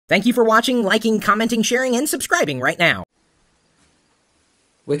Thank you for watching, liking, commenting, sharing, and subscribing right now.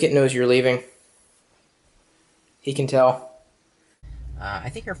 Wicket knows you're leaving. He can tell. I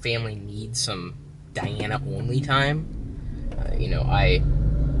think our family needs some Diana-only time. You know, I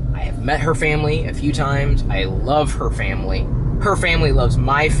have met her family a few times. I love her family. Her family loves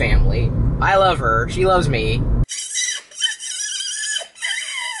my family. I love her. She loves me.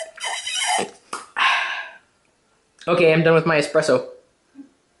 Okay, I'm done with my espresso.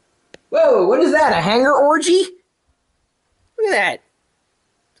 Whoa, what is that? A hanger orgy? Look at that.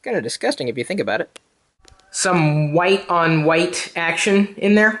 It's kind of disgusting if you think about it. Some white on white action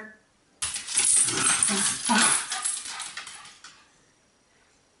in there.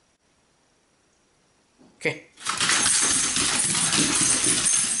 Okay.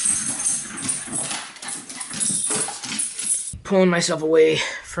 Pulling myself away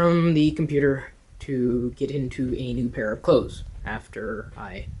from the computer to get into a new pair of clothes after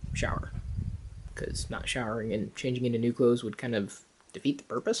I shower. Because not showering and changing into new clothes would kind of defeat the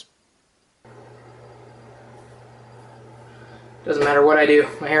purpose. Doesn't matter what I do,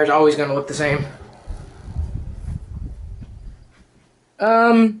 my hair is always going to look the same.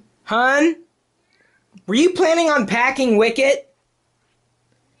 Hun? Were you planning on packing Wicket?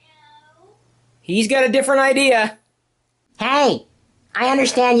 No. He's got a different idea. Hey, I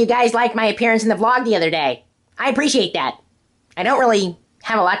understand you guys liked my appearance in the vlog the other day. I appreciate that. I don't really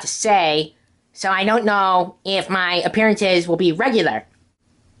have a lot to say, so I don't know if my appearances will be regular.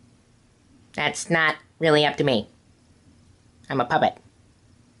 That's not really up to me. I'm a puppet.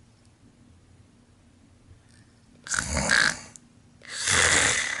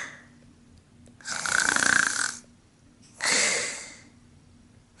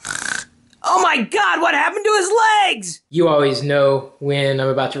 Oh my god, what happened to his legs? You always know when I'm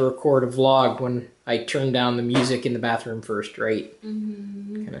about to record a vlog when I turn down the music in the bathroom first, right?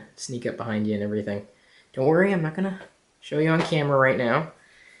 Mm-hmm. Kind of sneak up behind you and everything. Don't worry, I'm not gonna show you on camera right now.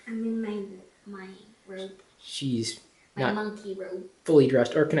 I'm in my robe. She's My not monkey robe. fully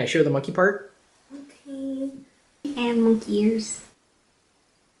dressed. Or can I show the monkey part? Okay. And monkey ears.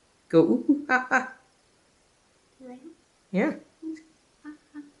 Go ooh, ooh ah, ah. Yeah.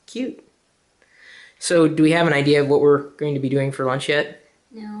 Cute. So, do we have an idea of what we're going to be doing for lunch yet?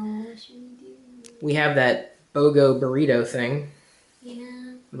 No, what should we do? We have that BOGO burrito thing.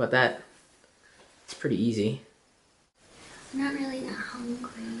 Yeah. What about that? It's pretty easy. I'm not really that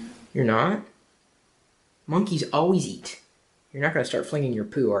hungry. You're not? Monkeys always eat. You're not going to start flinging your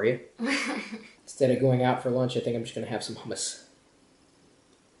poo, are you? Instead of going out for lunch, I think I'm just going to have some hummus.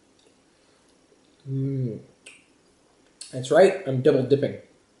 That's right, I'm double dipping.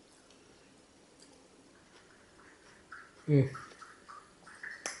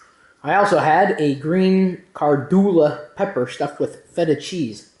 I also had a green cardula pepper stuffed with feta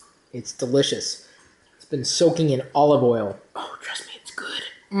cheese. It's delicious. It's been soaking in olive oil. Oh, trust me, it's good.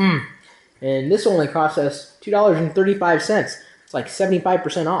 And this only cost us $2.35. It's like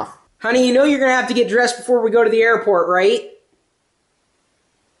 75% off. Honey, you know you're going to have to get dressed before we go to the airport, right?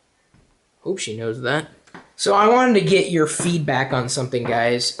 Hope she knows that. So I wanted to get your feedback on something,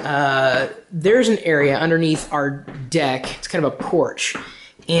 guys. There's an area underneath our deck. It's kind of a porch.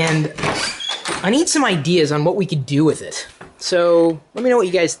 And I need some ideas on what we could do with it. So let me know what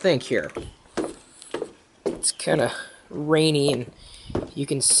you guys think here. It's kind of rainy, and you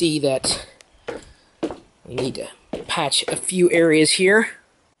can see that we need to patch a few areas here.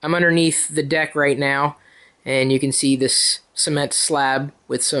 I'm underneath the deck right now, and you can see this cement slab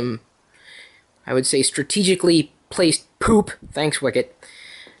with some, I would say, strategically placed poop. Thanks, Wicket.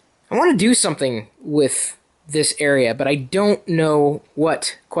 I want to do something with this area, but I don't know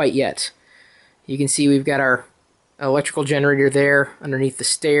what quite yet. You can see we've got our electrical generator there underneath the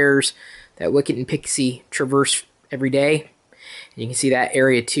stairs that Wicket and Pixie traverse every day. And you can see that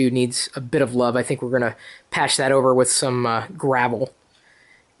area too needs a bit of love. I think we're going to patch that over with some gravel.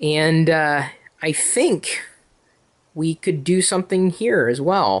 And I think we could do something here as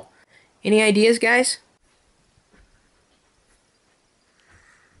well. Any ideas, guys?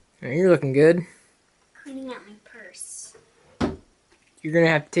 You're looking good. Cleaning out my purse. You're going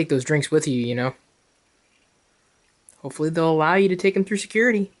to have to take those drinks with you, you know. Hopefully they'll allow you to take them through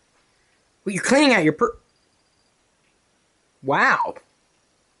security. Well, you're cleaning out your purse. Wow.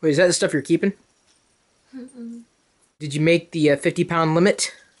 Wait, is that the stuff you're keeping? Mm-mm. Did you make the 50-pound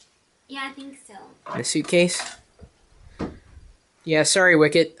limit? Yeah, I think so. In a suitcase? Yeah, sorry,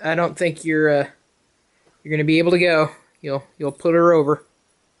 Wicket. I don't think you're gonna be able to go. You'll put her over.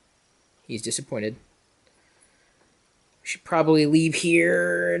 He's disappointed. We should probably leave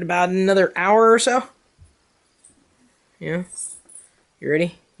here in about another hour or so. Yeah. You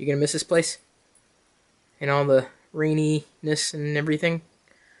ready? You gonna miss this place? And all the raininess and everything?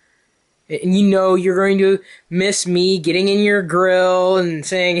 And you know you're going to miss me getting in your grill and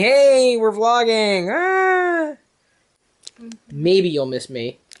saying, hey, we're vlogging. Ah! Maybe you'll miss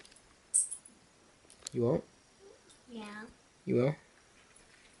me. You won't? Yeah. You will?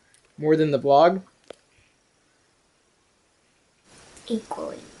 More than the vlog?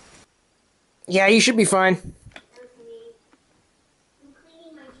 Equally. Yeah, you should be fine. I'm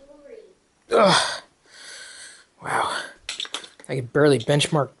cleaning my jewelry. Ugh. Wow. I could barely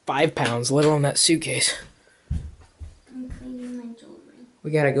benchmark 5 pounds, let alone that suitcase. I'm cleaning my jewelry.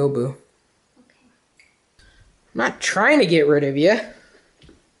 We gotta go, boo. Okay. I'm not trying to get rid of you.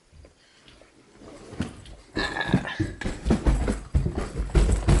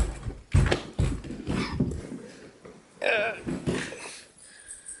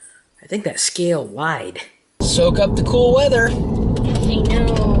 I think that scale lied. Soak up the cool weather. I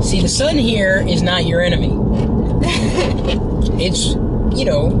know. See, the sun here is not your enemy. It's, you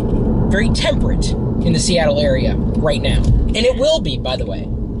know, very temperate in the Seattle area right now. And it will be, by the way,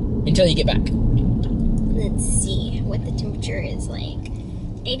 until you get back. Let's see what the temperature is like.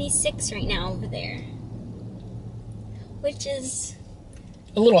 86 right now over there. Which is,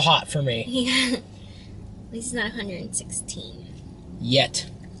 A little hot for me. yeah, at least not 116 Yet.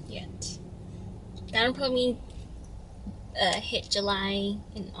 yet. That'll probably hit July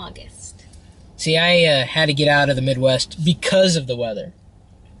and August. See, I had to get out of the Midwest because of the weather.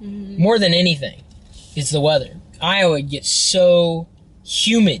 More than anything, it's the weather. Iowa gets so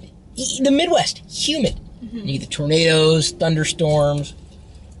humid. The Midwest, humid. You get the tornadoes, thunderstorms.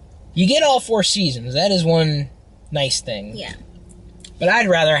 You get all 4 seasons. That is one nice thing. Yeah. But I'd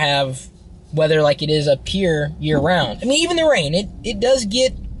rather have weather like it is up here year-round. I mean, even the rain, it does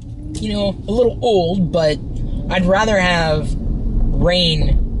get, you know, a little old, but I'd rather have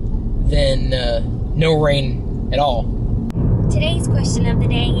rain than no rain at all. Today's question of the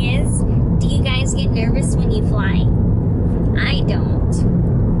day is, do you guys get nervous when you fly? I don't.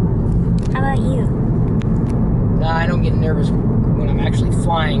 How about you? No, I don't get nervous when I'm actually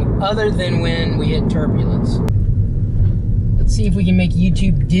flying, other than when we hit turbulence. Let's see if we can make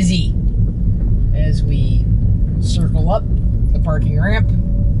YouTube dizzy as we circle up the parking ramp.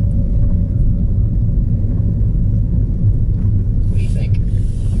 What do you think?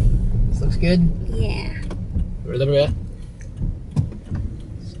 This looks good? Yeah. Let's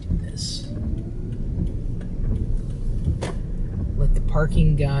do this. Let the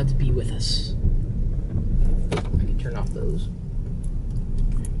parking gods be with us. I can turn off those.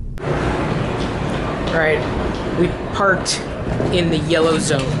 Alright, we parked in the yellow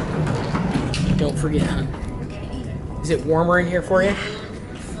zone. Don't forget, huh? Is it warmer in here for you?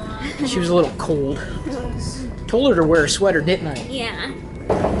 She was a little cold. Told her to wear a sweater, didn't I? Yeah.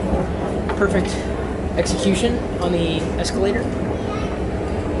 Perfect execution on the escalator.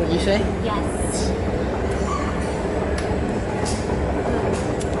 What did you say? Yes.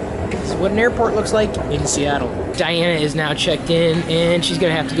 This is what an airport looks like in Seattle. Diana is now checked in, and she's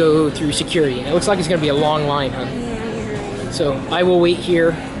gonna have to go through security. And it looks like it's gonna be a long line, huh? So I will wait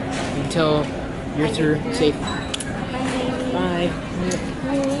here until you're through safe. Bye.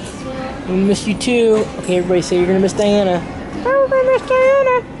 I'm gonna miss you too. Okay, everybody say you're gonna miss Diana. I'm gonna miss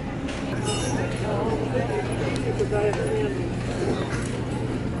Diana.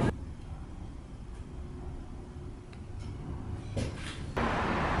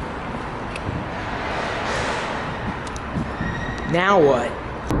 Now what?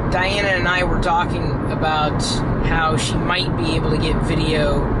 Diana and I were talking about how she might be able to get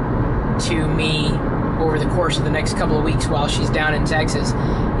video to me over the course of the next couple of weeks while she's down in Texas.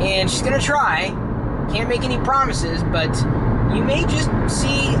 And she's gonna try. Can't make any promises, but you may just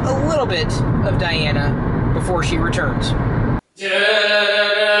see a little bit of Diana before she returns. Just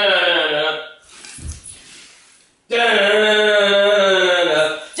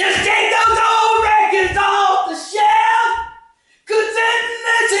take those old records off the shelf, 'cause I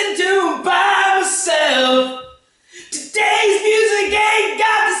listen to 'em by myself. Today's music ain't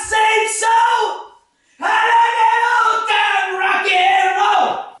got the same soul. I like that old time rock and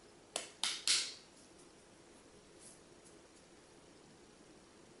roll.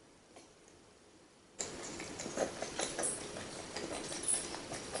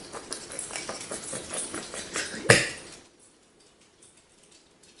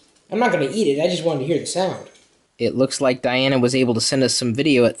 I'm not going to eat it, I just wanted to hear the sound. It looks like Diana was able to send us some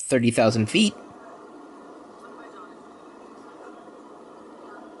video at 30,000 feet.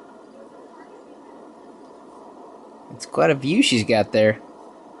 It's quite a view she's got there.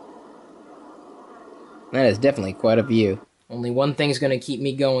 That is definitely quite a view. Only one thing's gonna keep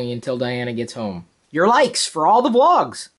me going until Diana gets home. Your likes for all the vlogs!